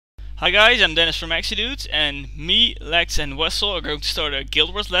Hi guys, I'm Dennis from Exodudes, and me, Lex, and Wessel are going to start a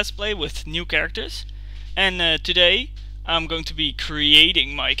Guild Wars Let's Play with new characters. And today I'm going to be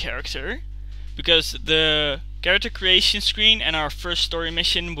creating my character, because the character creation screen and our first story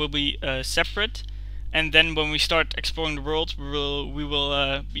mission will be separate. And then when we start exploring the world, we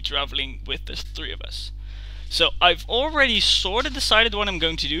will be traveling with the three of us. So I've already sort of decided what I'm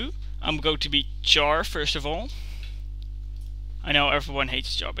going to do. I'm going to be Char first of all. I know everyone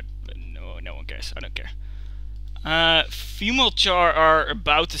hates Char, but no one cares. I don't care. Female Char are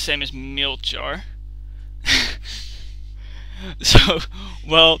about the same as male Char. So,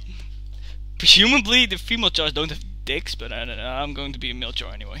 well, presumably the female Chars don't have dicks, but I don't know. I'm going to be a male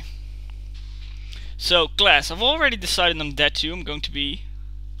Char anyway. So, class. I've already decided on that too. I'm going to be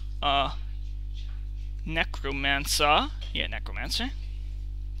Necromancer. Yeah, Necromancer.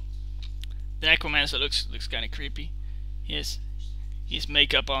 The Necromancer looks kind of creepy. He has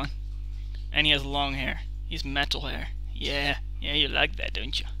makeup on, and he has long hair. He has metal hair. Yeah, you like that,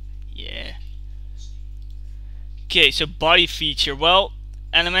 don't you? Yeah. Okay, so body feature. Well,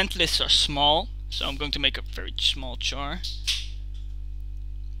 elementalists are small, so I'm going to make a very small Char.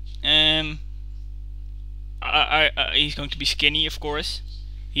 He's going to be skinny, of course.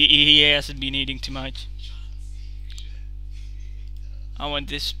 He hasn't been eating too much. I want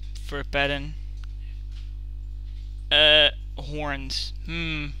this fur pattern. Horns.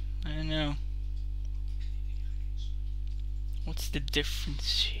 I don't know. What's the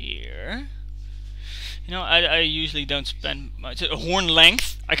difference here? You know, I usually don't spend much. Horn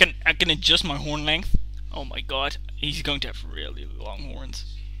length. I can adjust my horn length. Oh my god, he's going to have really long horns.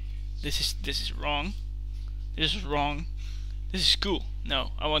 This is wrong. This is wrong. This is cool.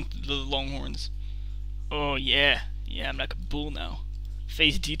 No, I want the long horns. Oh yeah, I'm like a bull now.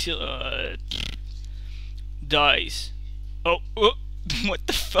 Face detail. Dies. Oh, what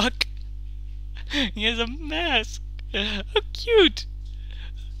the fuck? He has a mask. How cute.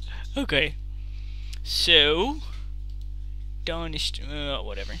 Okay. So, tarnished.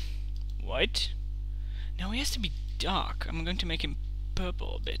 Whatever. White. No, he has to be dark. I'm going to make him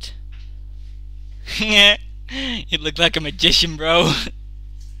purple a bit. You look like a magician, bro.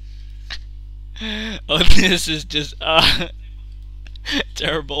 Oh, this is just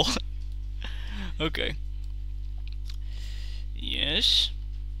terrible. Okay. Yes.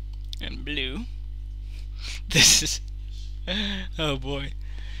 And blue. This is... Oh boy.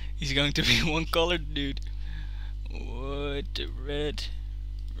 He's going to be one colored dude. What? Red.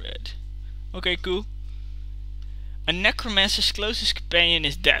 Okay, cool. A necromancer's closest companion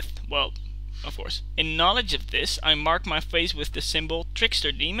is death. Well, of course. In knowledge of this, I mark my face with the symbol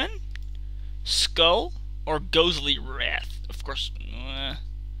Trickster Demon, Skull, or Ghostly Wrath. Of course,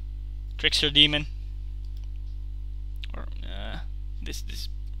 Trickster Demon. Or,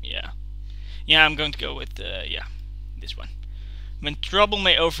 yeah, I'm going to go with, this one. When trouble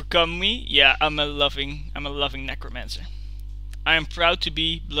may overcome me, yeah, I'm a loving necromancer. I am proud to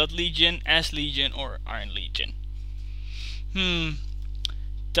be Blood Legion, Ash Legion, or Iron Legion.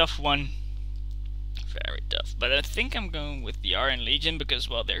 Tough one. Very tough. But I think I'm going with the Iron Legion because,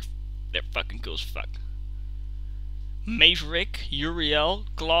 well, they're fucking cool as fuck. Maverick, Uriel,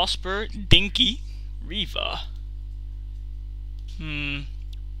 Glasper, Dinky, Reva.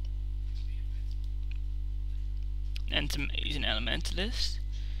 He's an elementalist.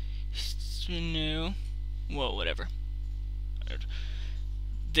 No. Well, whatever.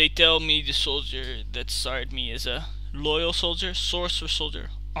 They tell me the soldier that sired me is a loyal soldier, sorcerer soldier,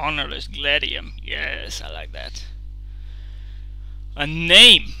 honorless gladium. Yes, I like that. A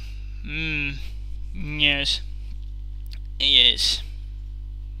name. Yes.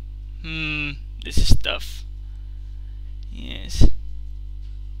 This is tough. Yes.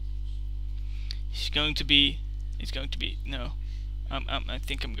 It's going to be no. I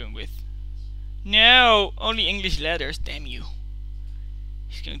think I'm going with no. Only English letters. Damn you.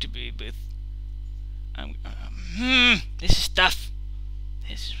 He's going to be with. This is tough.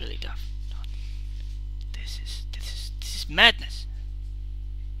 This is really tough. This is madness.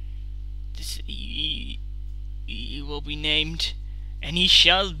 He will be named, and he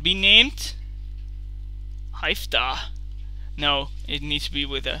shall be named Heifter. No, it needs to be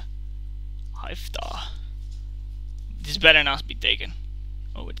with a Heifter. This better not be taken.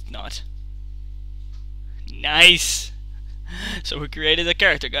 Oh, it's not. Nice! So we created a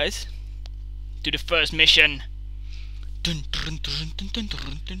character, guys. To the first mission. Come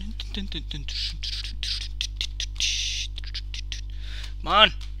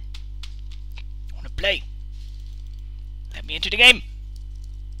on! I wanna play. Let me into the game.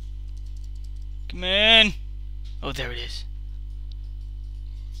 Come on! Oh, there it is.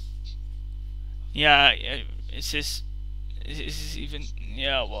 Yeah, is this even?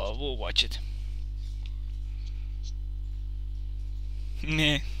 Yeah, well, we'll watch it.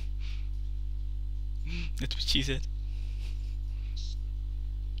 Meh. That's what she said.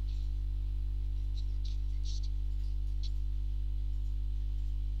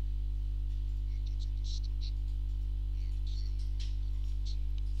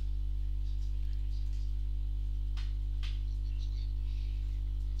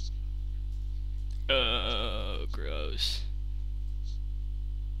 Gross.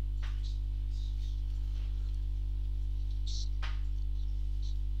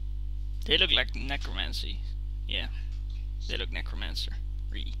 They look like necromancy. Yeah, they look necromancer.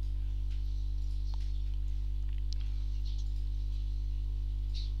 Re.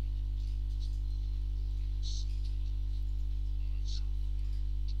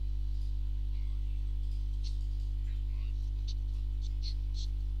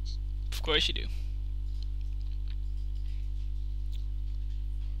 Of course you do.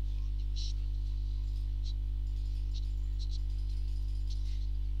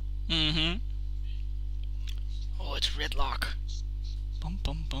 Mm-hmm. Oh, it's Redlock. Bum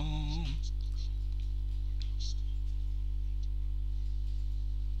bum bum.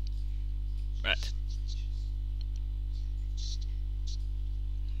 Right.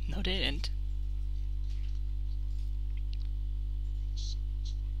 No, they didn't.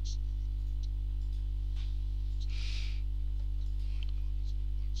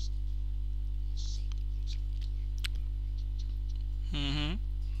 Mm-hmm.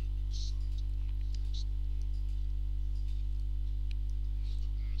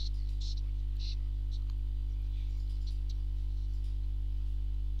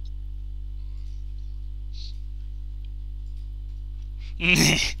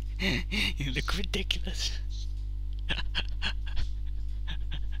 You look ridiculous.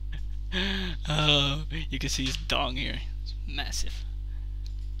 Oh, you can see his dong here. It's massive.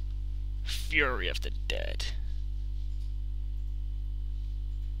 Fury of the Dead.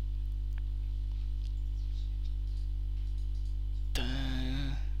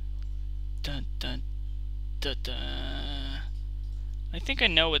 Dun, dun, dun, dun, dun. I think I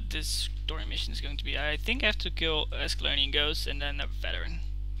know what this story mission is going to be. I think I have to kill a Escalonian Ghost and then a veteran.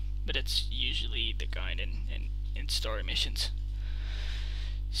 But it's usually the kind in story missions.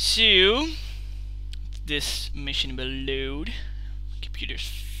 So, this mission will load. My computer's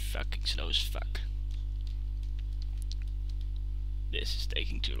fucking slow as fuck. This is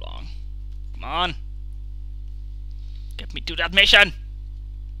taking too long. Come on! Get me to that mission!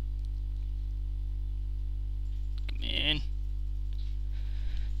 Come in.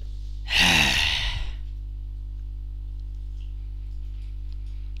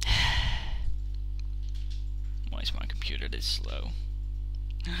 Why is my computer this slow?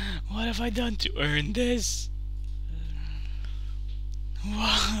 What have I done to earn this?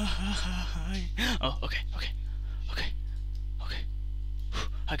 Why? Oh, okay.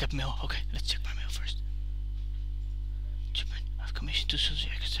 I got mail. Okay, let's check my mail first. I've commissioned 2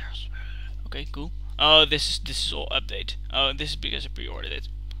 extras. Okay, cool. Oh, this is all update. Oh, this is because I pre-ordered it.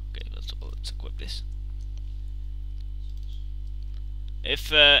 Okay, let's equip this. If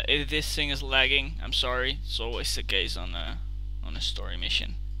this thing is lagging, I'm sorry. It's always the case on a story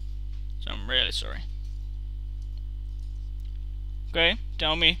mission. So I'm really sorry. Okay,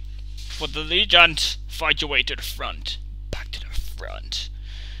 tell me. For the Legions, fight your way to the front. Back to the front.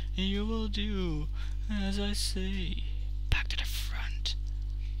 You will do as I say. Back to the front.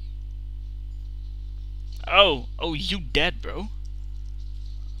 Oh, you dead, bro.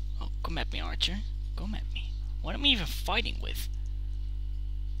 Oh, come at me, Archer. Come at me. What am I even fighting with?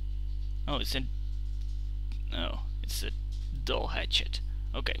 Oh, it's a dull hatchet.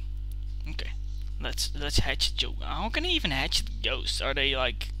 Okay. Let's hatch Joe. How can I even hatch the ghosts? Are they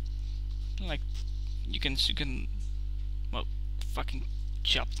like you can well fucking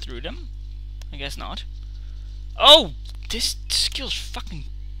chop through them? I guess not. Oh, this skill's fucking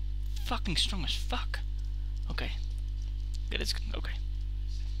strong as fuck. Okay. Okay.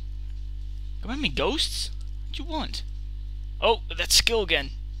 Come at me, ghosts. What you want? Oh, that skill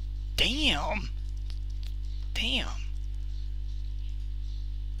again. Damn.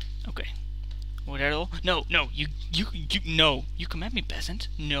 Okay. What at all? No, you no. You come at me, peasant.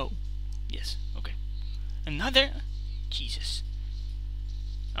 No. Yes. Okay. Another. Jesus.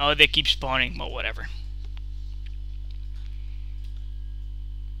 Oh, they keep spawning. Well, whatever.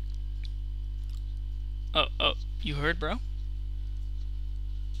 Oh, you heard, bro?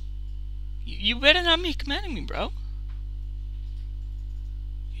 You better not be commanding me, bro.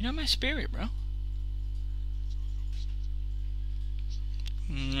 You're not my spirit, bro.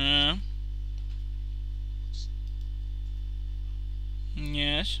 Nah.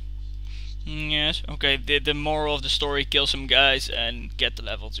 Yes, okay, the moral of the story, kill some guys and get the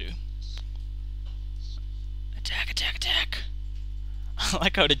level 2. Attack, attack, attack! I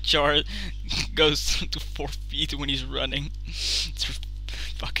like how the Char goes to 4 feet when he's running. It's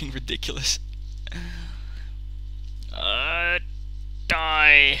fucking ridiculous.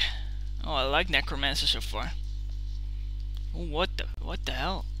 Die! Oh, I like Necromancer so far. Oh, what the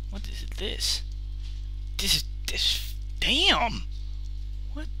hell? What is this? This, damn!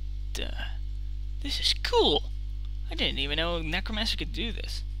 What the? This is cool! I didn't even know Necromancer could do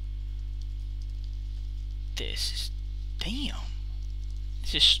this. This is, damn.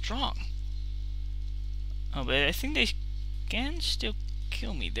 This is strong. Oh, but I think they can still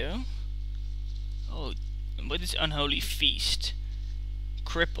kill me though. Oh, what is Unholy Feast?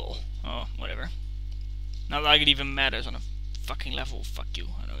 Cripple. Oh, whatever. Not like it even matters on a fucking level. Fuck you.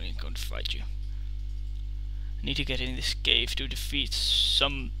 I'm not even going to fight you. I need to get in this cave to defeat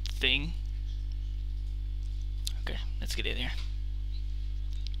something. Okay, let's get in here.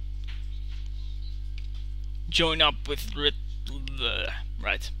 Join up with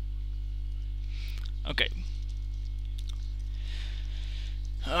right. Okay.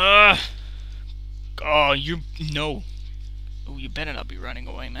 Oh, you no. Oh, you better not be running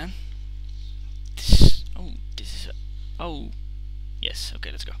away, man. This is. Oh, yes.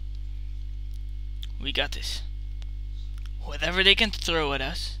 Okay, let's go. We got this. Whatever they can throw at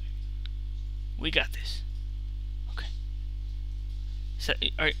us, we got this. Okay. So,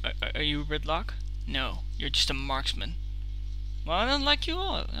 are you Redlock? No, you're just a marksman. Well, I don't like you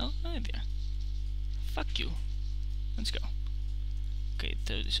all. No idea. Fuck you. Let's go. Okay,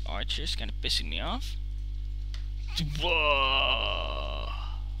 so this archer's kind of pissing me off. Whoa.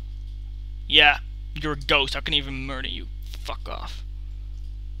 Yeah, you're a ghost. I can even murder you. Fuck off.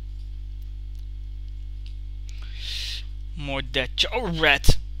 More dead. Oh,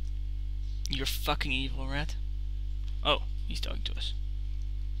 rat. You're fucking evil, rat. Oh, he's talking to us.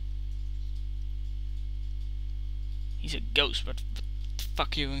 He's a ghost. What the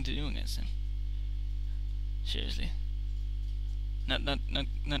fuck are you going to do against him? Seriously. Not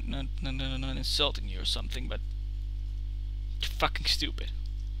insulting you or something, but you're fucking stupid.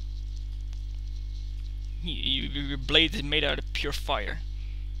 Your blade is made out of pure fire.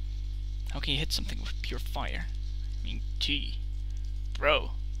 How can you hit something with pure fire? I mean, gee.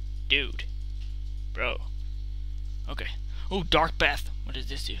 Bro. Dude. Bro. Okay. Oh, Dark Path. What does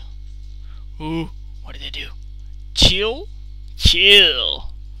this do? Ooh, what did it do? Chill?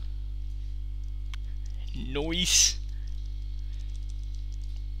 Chill. Noise.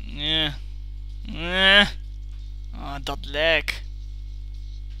 Yeah. Oh, that leg.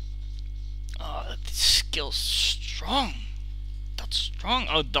 Oh, that skill's strong. That's strong.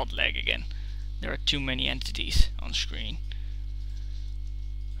 Oh, dot leg again. There are too many entities on screen.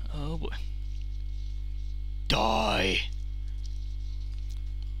 Oh boy. Die.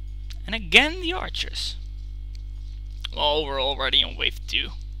 And again the archers. Oh, we're already on wave 2.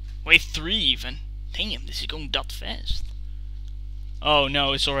 Wave 3 even. Damn, this is going that fast. Oh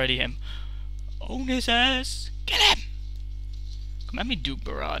no, it's already him. Own his ass. Get him. Come at me, Duke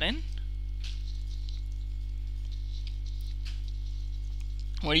Baradin.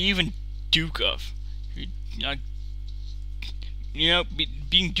 What are you even Duke of?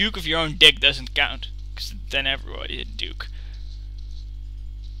 Being Duke of your own dick doesn't count, because then everybody is Duke.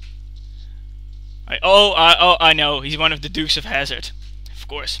 I know, he's one of the Dukes of Hazzard. Of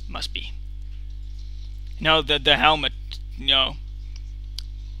course, must be. No, the helmet, no.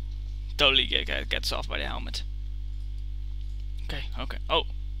 Totally gets off by the helmet. Okay. Oh,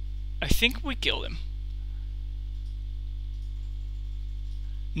 I think we killed him.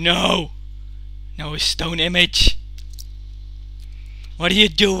 No! No, his stone image! What are you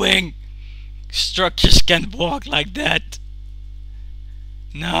doing? Structures can't walk like that.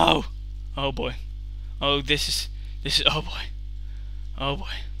 No! Oh boy. Oh, this is, oh boy. Oh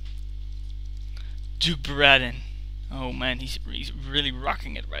boy. Duke Baradin. Oh man, he's really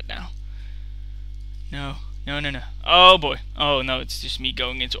rocking it right now. No. Oh boy. Oh no, it's just me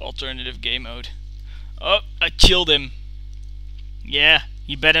going into alternative game mode. Oh, I chilled him. Yeah.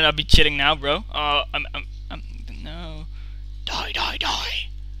 You better not be chilling now, bro. Oh, I'm no. Die.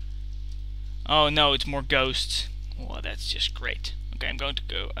 Oh no, it's more ghosts. Well, that's just great. Okay, I'm going to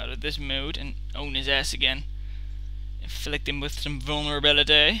go out of this mode and own his ass again. Inflict him with some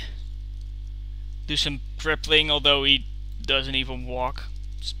vulnerability. Do some crippling, although he doesn't even walk.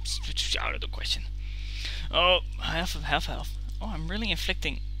 Out of the question. Oh, half health. Oh, I'm really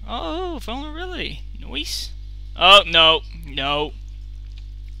inflicting. Oh, vulnerability. Noise. Oh, no.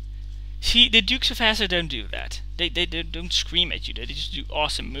 See, the Dukes of Hazzard don't do that. They don't scream at you. They just do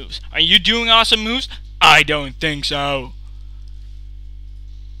awesome moves. Are you doing awesome moves? I don't think so.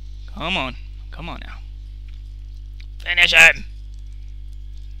 Come on now. Finish him.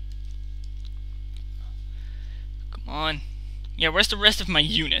 Come on. Yeah, where's the rest of my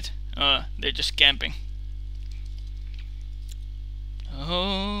unit? They're just camping.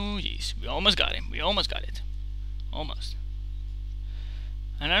 Oh, jeez. We almost got him. We almost got it. Almost.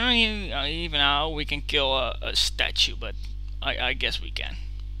 And I don't even know how we can kill a statue, but I guess we can.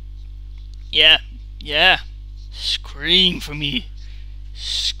 Yeah. Scream for me.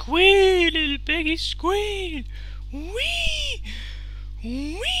 Squeal, little piggy, squeal. Wee!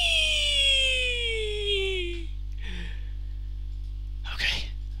 Wee! Okay.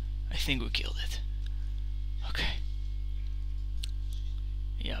 I think we killed it. Okay.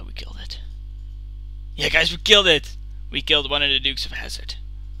 Yeah, we killed it. Yeah, guys, we killed it! We killed one of the Dukes of Hazzard.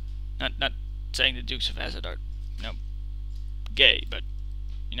 Not saying the Dukes of Hazzard are, gay, but,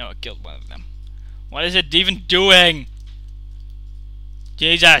 I killed one of them. What is it even doing?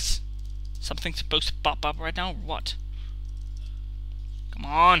 Jesus! Something's supposed to pop up right now, or what? Come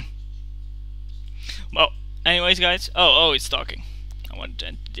on! Well, anyways, guys. Oh, it's talking. I wanted to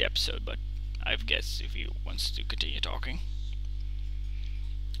end the episode, but I guess if he wants to continue talking.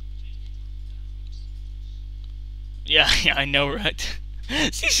 Yeah, I know, right?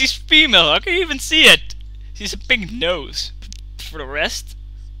 See, she's female. How can you even see it? She's a big nose. For the rest,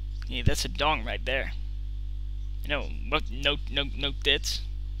 yeah, that's a dong right there. What? No tits.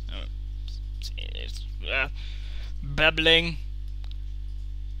 It's babbling.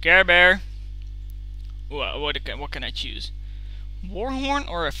 Care Bear. What can I choose? Warhorn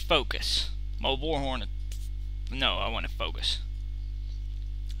or a focus? Well, Warhorn. No, I want to focus.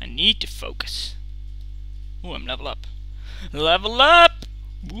 I need to focus. Ooh, I'm level up. Level up!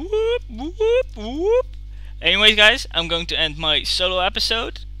 Whoop, whoop, whoop. Anyways, guys, I'm going to end my solo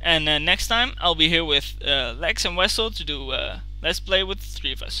episode. And next time, I'll be here with Lex and Wessel to do Let's Play with the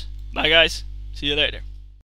three of us. Bye, guys. See you later.